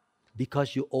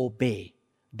 Because you obey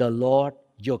the Lord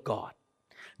your God.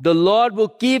 The Lord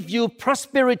will give you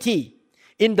prosperity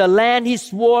in the land He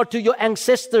swore to your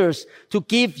ancestors to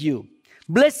give you,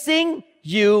 blessing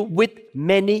you with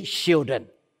many children,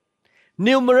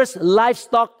 numerous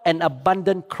livestock and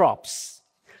abundant crops.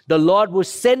 The Lord will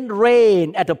send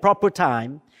rain at the proper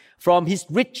time from His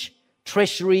rich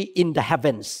treasury in the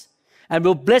heavens, and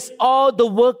will bless all the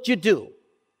work you do.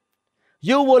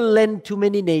 You will lend to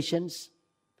many nations,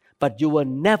 but you will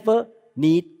never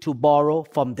need to borrow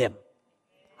from them.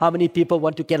 How many people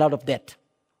want to get out of debt?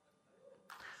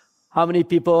 How many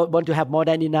people want to have more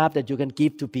than enough that you can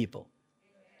give to people?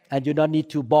 And you don't need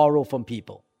to borrow from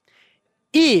people.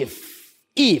 If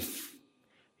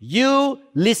you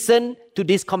listen to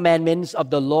these commandments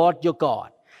of the Lord your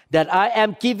God that I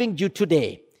am giving you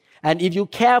today, and if you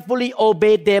carefully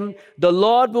obey them, the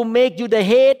Lord will make you the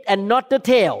head and not the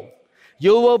tail.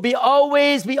 You will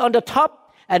always be on the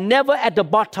top and never at the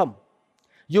bottom.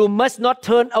 You must not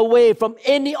turn away from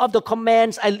any of the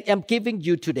commands I am giving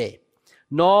you today,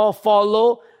 nor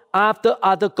follow after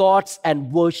other gods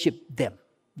and worship them.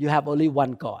 You have only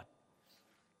one God.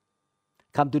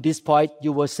 Come to this point,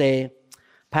 you will say,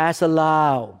 Pastor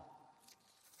Lau,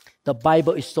 the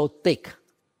Bible is so thick.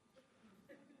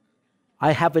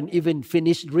 I haven't even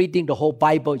finished reading the whole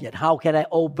Bible yet. How can I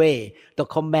obey the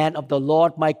command of the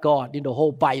Lord my God in the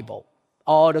whole Bible?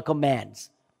 All the commands.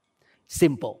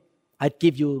 Simple. I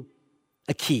give you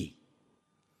a key.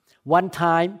 One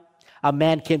time, a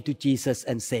man came to Jesus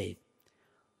and said,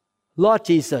 Lord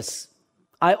Jesus,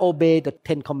 I obey the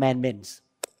 10 commandments.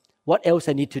 What else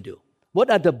I need to do?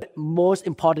 What are the most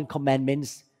important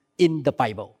commandments in the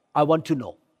Bible? I want to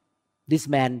know. This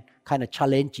man kind of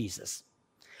challenged Jesus.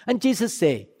 And Jesus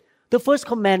said, the first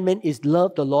commandment is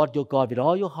love the Lord your God with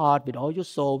all your heart, with all your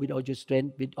soul, with all your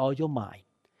strength, with all your mind.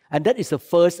 And that is the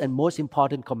first and most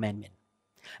important commandment.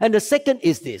 And the second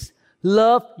is this,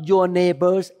 love your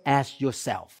neighbors as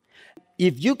yourself.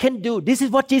 If you can do, this is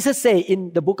what Jesus said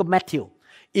in the book of Matthew.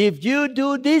 If you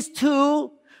do this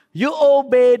too, you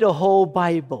obey the whole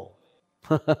Bible.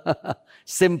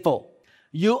 Simple.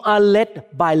 You are led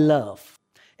by love.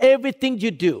 Everything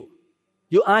you do,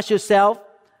 you ask yourself,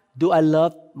 do I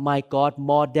love my God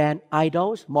more than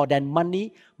idols, more than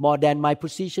money, more than my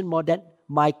position, more than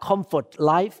my comfort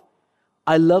life?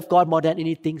 I love God more than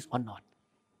anything or not?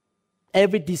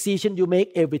 Every decision you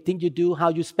make, everything you do, how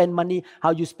you spend money,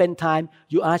 how you spend time,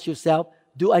 you ask yourself,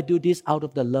 do I do this out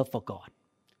of the love for God?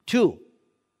 2,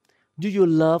 do you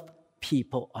love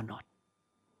people or not?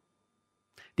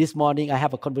 This morning, I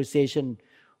have a conversation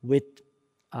with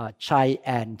Chai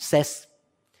and Seth.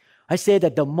 I say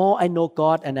that the more I know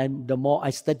God and the more I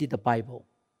study the Bible,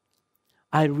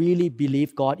 I really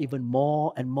believe God even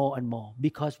more and more and more.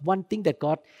 Because one thing that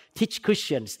God teaches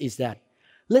Christians is that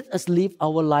let us live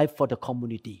our life for the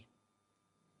community.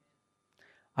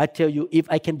 I tell you, if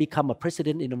I can become a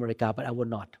president in America, but I will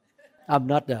not. I'm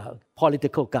not a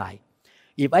political guy.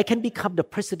 If I can become the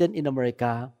president in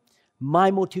America,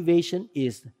 my motivation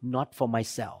is not for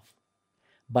myself,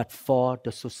 but for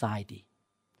the society,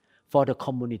 for the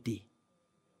community.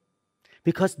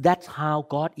 Because that's how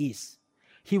God is.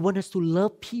 He wants us to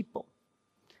love people,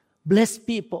 bless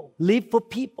people, live for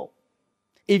people.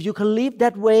 If you can live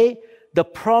that way, the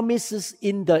promises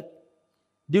in the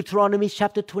Deuteronomy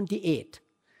chapter 28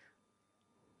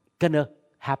 gonna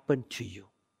happen to you.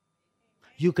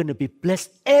 you're going to be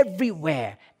blessed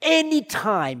everywhere,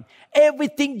 anytime,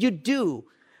 everything you do.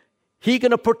 He's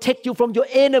going to protect you from your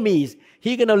enemies.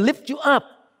 He's going to lift you up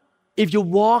if you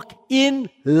walk in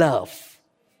love.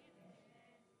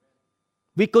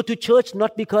 We go to church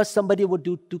not because somebody will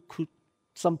do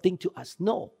something to us.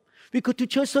 No. We go to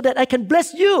church so that I can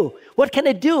bless you. What can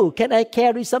I do? Can I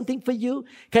carry something for you?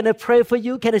 Can I pray for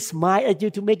you? Can I smile at you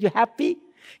to make you happy?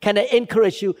 Can I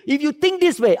encourage you? If you think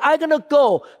this way, I'm going to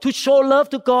go to show love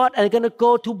to God and I'm going to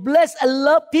go to bless and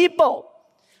love people.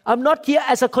 I'm not here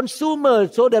as a consumer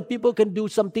so that people can do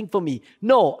something for me.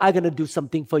 No, I'm going to do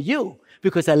something for you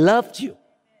because I loved you.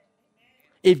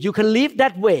 If you can live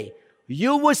that way,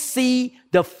 you will see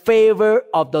the favor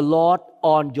of the Lord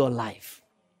on your life.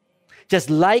 Just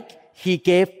like He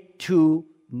gave to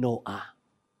Noah.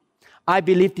 I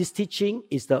believe this teaching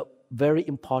is the very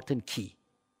important key.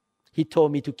 He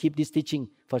told me to keep this teaching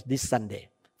for this Sunday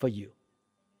for you.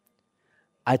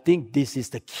 I think this is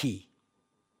the key.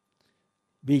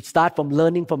 We start from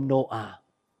learning from Noah.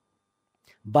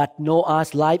 But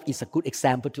Noah's life is a good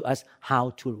example to us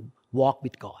how to walk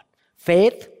with God.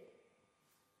 Faith,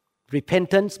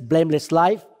 repentance, blameless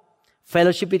life,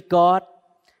 fellowship with God,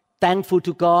 thankful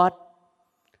to God,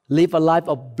 live a life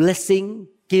of blessing,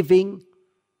 giving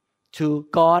to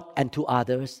God and to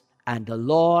others, and the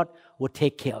Lord will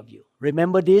take care of you.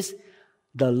 Remember this,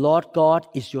 the Lord God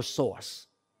is your source.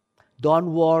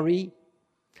 Don't worry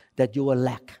that you will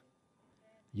lack.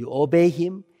 You obey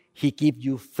Him, He gives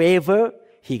you favor,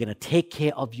 He's going to take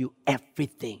care of you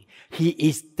everything. He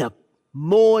is the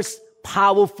most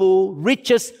powerful,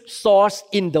 richest source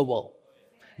in the world.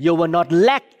 You will not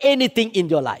lack anything in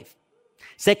your life.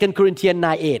 2 Corinthians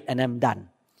 9:8, and I'm done.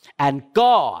 And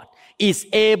God is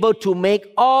able to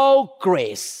make all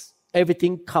grace,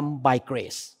 everything come by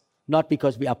grace, not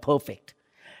because we are perfect.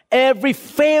 Every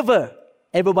favor,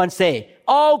 everyone say,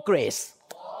 all grace.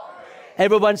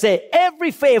 Everyone say,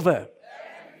 every favor.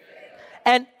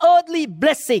 And earthly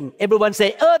blessing, everyone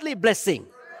say, earthly blessing.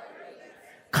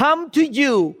 Come to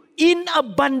you in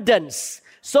abundance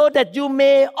so that you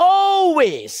may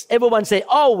always, everyone say,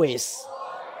 always.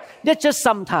 Not just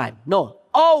sometime, no,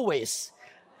 always.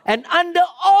 And under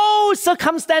all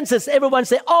circumstances, everyone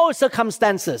say, all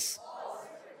circumstances.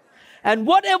 And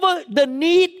whatever the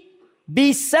need,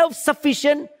 be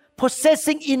self-sufficient,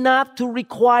 possessing enough to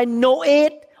require no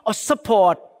aid or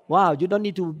support. Wow, you don't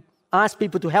need to ask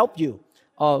people to help you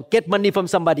or get money from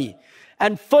somebody.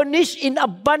 And furnish in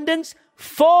abundance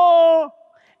for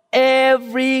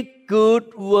every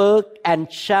good work and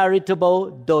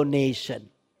charitable donation.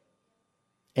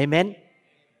 Amen?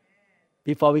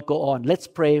 Before we go on, let's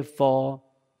pray for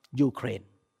Ukraine.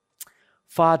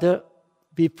 Father,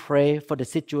 we pray for the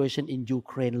situation in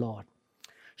Ukraine, Lord.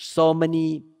 So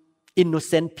many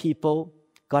innocent people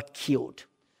got killed.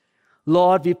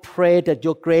 Lord, we pray that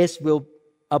your grace will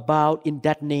abound in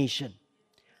that nation.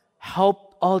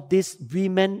 Help all these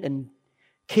women and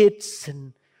kids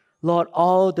and, Lord,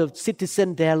 all the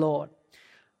citizens there, Lord.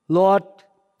 Lord,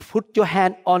 put your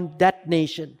hand on that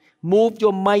nation. Move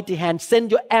your mighty hand.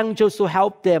 Send your angels to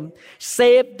help them.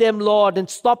 Save them, Lord, and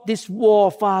stop this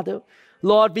war, Father.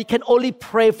 Lord, we can only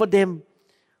pray for them.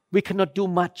 We cannot do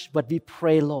much, but we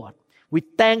pray, Lord. We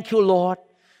thank you, Lord.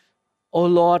 Oh,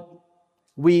 Lord,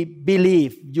 we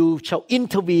believe you shall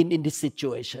intervene in this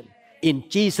situation. In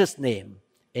Jesus' name,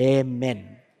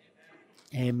 amen.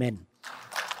 Amen.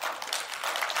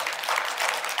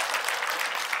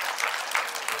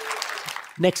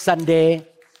 Next Sunday,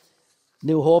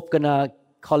 New Hope gonna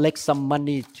collect some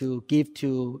money to give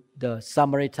to the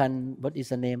Samaritan, what is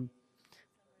the name?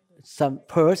 Some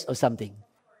purse or something.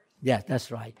 Yeah,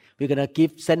 that's right. We're gonna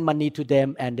send money to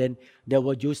them, and then they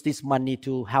will use this money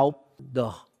to help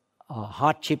the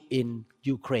hardship in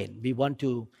Ukraine. We want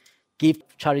to give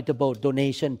charitable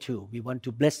donation too. We want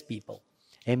to bless people.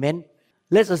 Amen.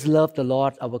 Let us love the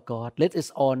Lord our God. Let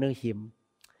us honor Him,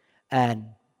 and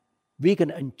we're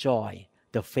gonna enjoy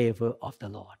the favor of the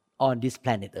Lord on this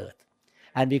planet Earth.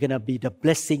 And we're going to be the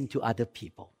blessing to other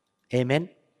people. Amen?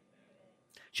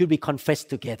 Should we confess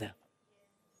together?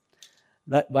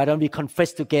 Why don't we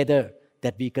confess together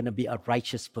that we're going to be a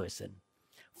righteous person?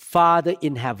 Father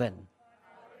in heaven,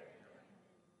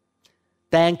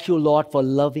 thank you, Lord, for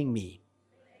loving me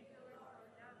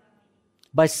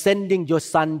by sending your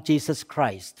Son, Jesus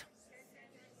Christ,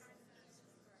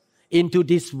 into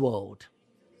this world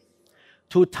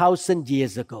 2,000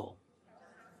 years ago.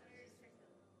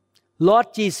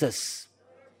 Lord Jesus,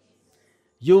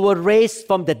 you were raised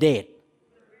from the dead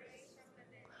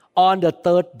on the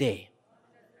third day.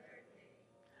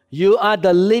 You are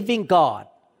the living God.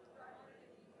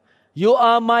 You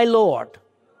are my Lord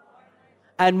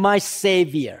and my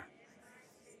Savior.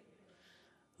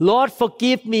 Lord,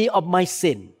 forgive me of my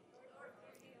sin.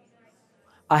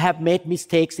 I have made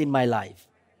mistakes in my life.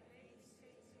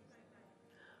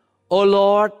 Oh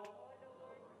Lord,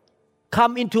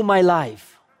 come into my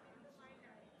life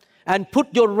and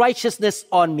put your righteousness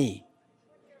on me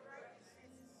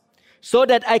so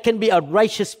that I can be a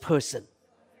righteous person.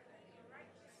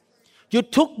 You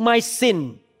took my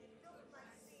sin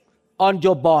on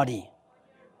your body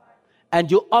and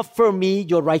you offer me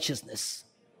your righteousness.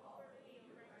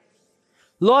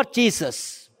 Lord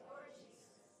Jesus,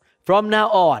 from now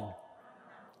on,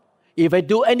 if I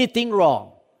do anything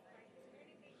wrong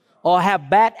or have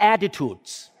bad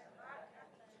attitudes,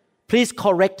 please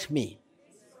correct me.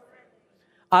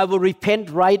 I will repent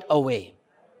right away.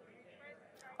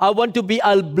 I want to be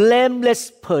a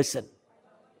blameless person.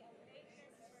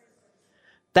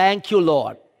 Thank you,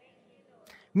 Lord.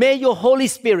 May your Holy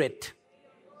Spirit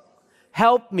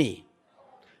help me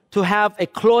to have a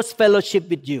close fellowship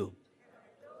with you,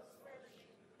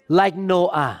 like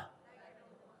Noah.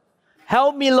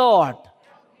 Help me, Lord,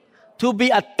 to be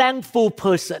a thankful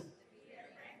person,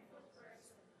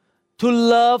 to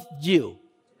love you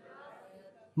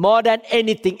more than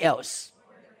anything else,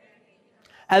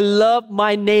 and love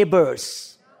my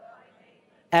neighbors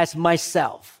as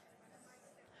myself.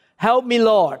 Help me,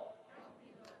 Lord,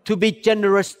 to be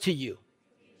generous to you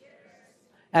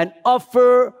and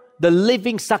offer the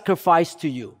living sacrifice to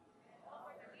you.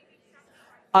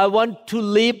 I want to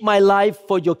live my life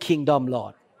for your kingdom,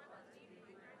 Lord.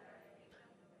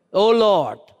 Oh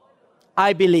Lord,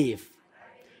 I believe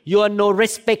you are no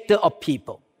respecter of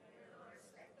people.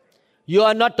 You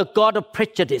are not the God of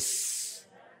prejudice.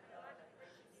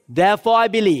 Therefore, I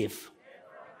believe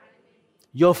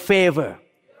your favor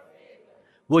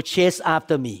will chase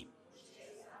after me.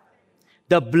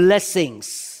 The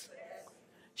blessings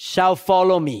shall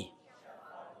follow me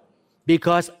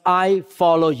because I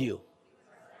follow you,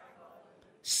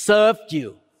 serve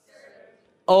you,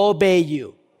 obey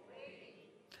you.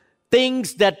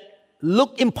 Things that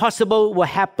look impossible will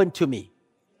happen to me.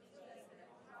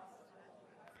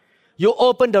 You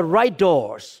open the right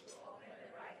doors.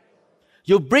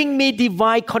 You bring me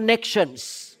divine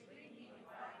connections.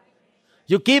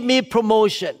 You give me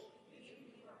promotion.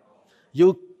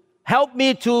 You help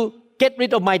me to get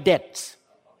rid of my debts.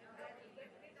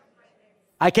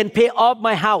 I can pay off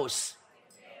my house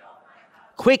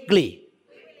quickly.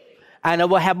 And I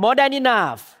will have more than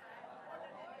enough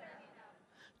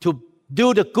to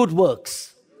do the good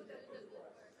works.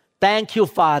 Thank you,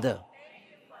 Father.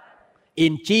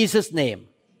 In Jesus' name.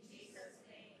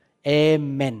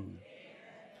 Amen.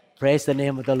 Praise the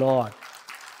name of the Lord.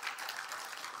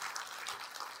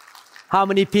 How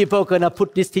many people are going to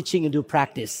put this teaching into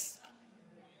practice?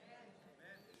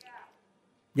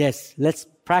 Yes, let's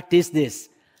practice this.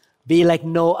 Be like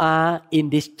Noah in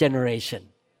this generation.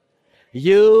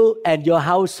 You and your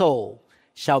household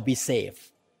shall be saved.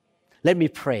 Let me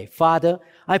pray. Father,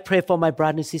 I pray for my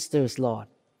brothers and sisters, Lord.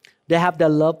 They have their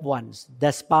loved ones,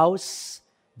 their spouse,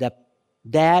 their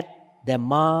dad, their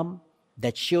mom,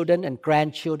 their children and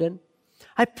grandchildren.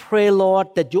 I pray,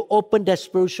 Lord, that you open their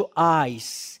spiritual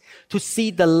eyes to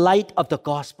see the light of the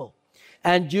gospel.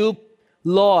 And you,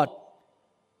 Lord,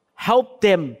 help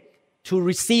them to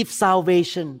receive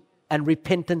salvation and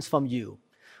repentance from you.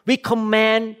 We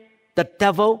command the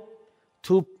devil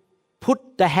to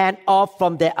put the hand off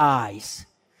from their eyes.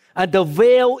 And the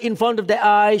veil in front of their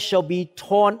eyes shall be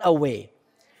torn away.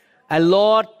 And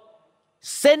Lord,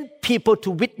 send people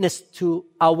to witness to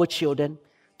our children,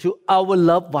 to our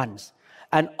loved ones.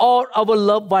 And all our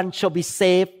loved ones shall be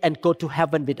saved and go to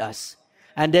heaven with us.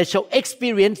 And they shall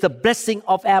experience the blessing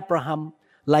of Abraham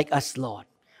like us, Lord.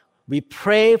 We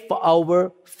pray for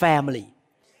our family,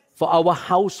 for our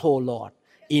household, Lord.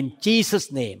 In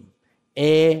Jesus' name,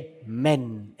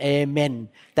 amen. Amen.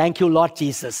 Thank you, Lord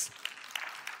Jesus.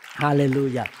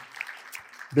 Hallelujah.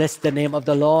 Bless the name of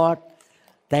the Lord.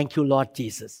 Thank you, Lord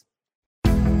Jesus.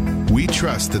 We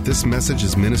trust that this message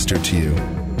is ministered to you.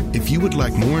 If you would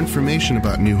like more information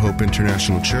about New Hope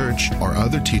International Church or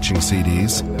other teaching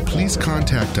CDs, please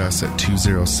contact us at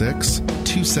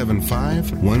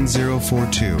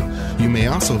 206-275-1042. You may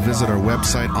also visit our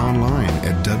website online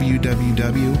at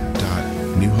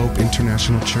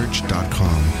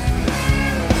www.newhopeinternationalchurch.com.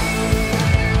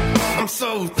 I'm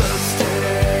so thirsty.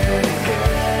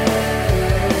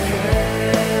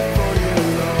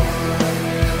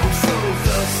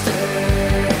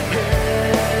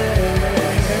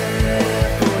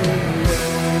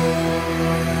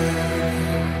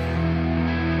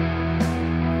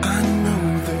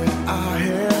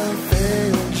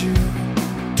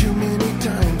 Too many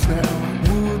times now.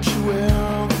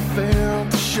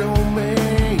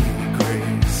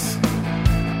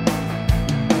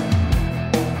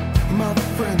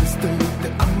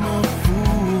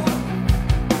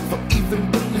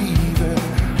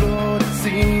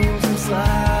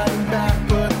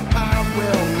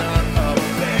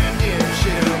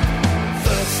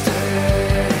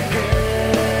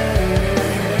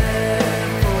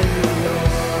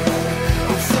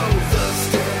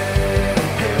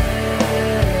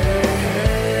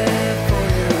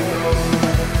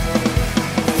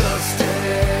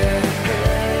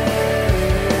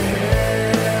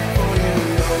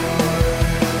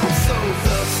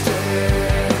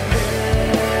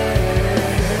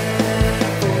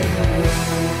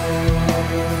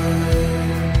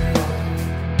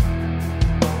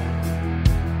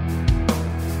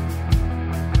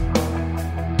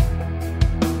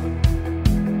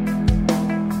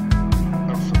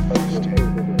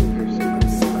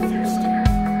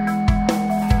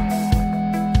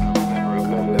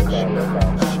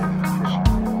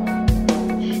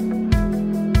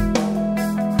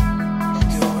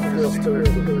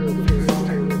 Amen.